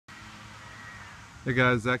Hey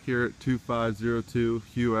guys, Zach here at 2502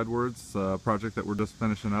 Hugh Edwards, project that we're just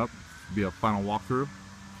finishing up. It'll be a final walkthrough.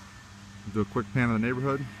 Do a quick pan of the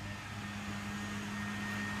neighborhood.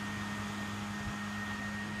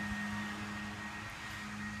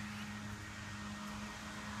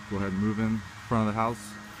 Go ahead and move in front of the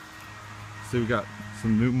house. See, we got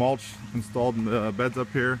some new mulch installed in the beds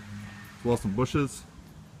up here, as well as some bushes.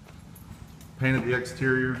 Painted the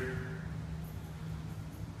exterior.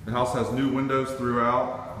 The house has new windows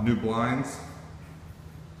throughout, new blinds.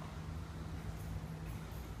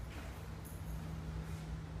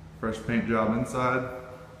 Fresh paint job inside.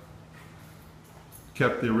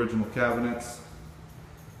 Kept the original cabinets.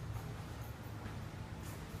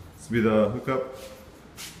 This will be the hookup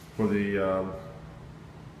for the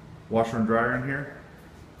washer and dryer in here.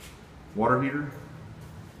 Water heater.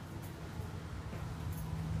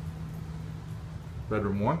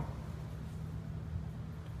 Bedroom 1.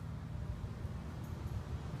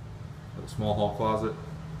 Got a small hall closet.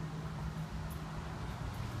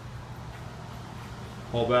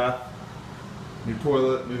 Hall bath. New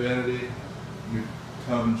toilet, new vanity, new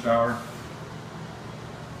tub and shower.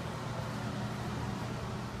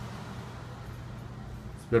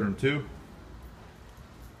 It's bedroom 2.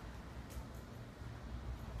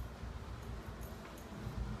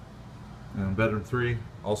 And bedroom 3,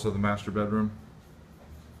 also the master bedroom.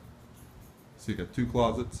 So you got 2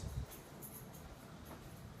 closets.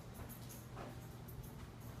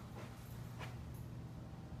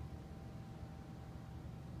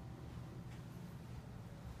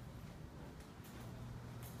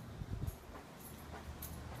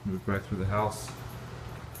 Move back through the house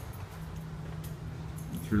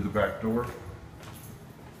and through the back door.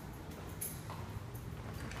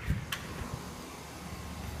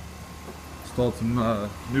 Installed some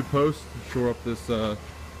new posts to shore up this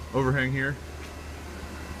overhang here.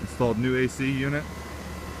 Installed new AC unit.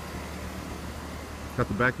 Got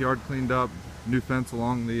the backyard cleaned up. New fence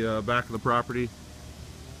along the back of the property.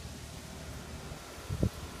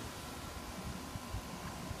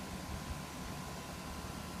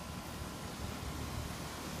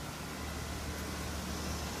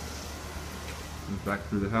 Move back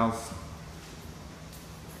through the house.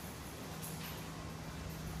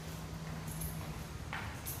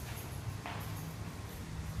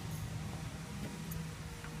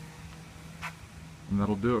 And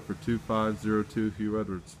that'll do it for 2502 Hugh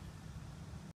Edwards.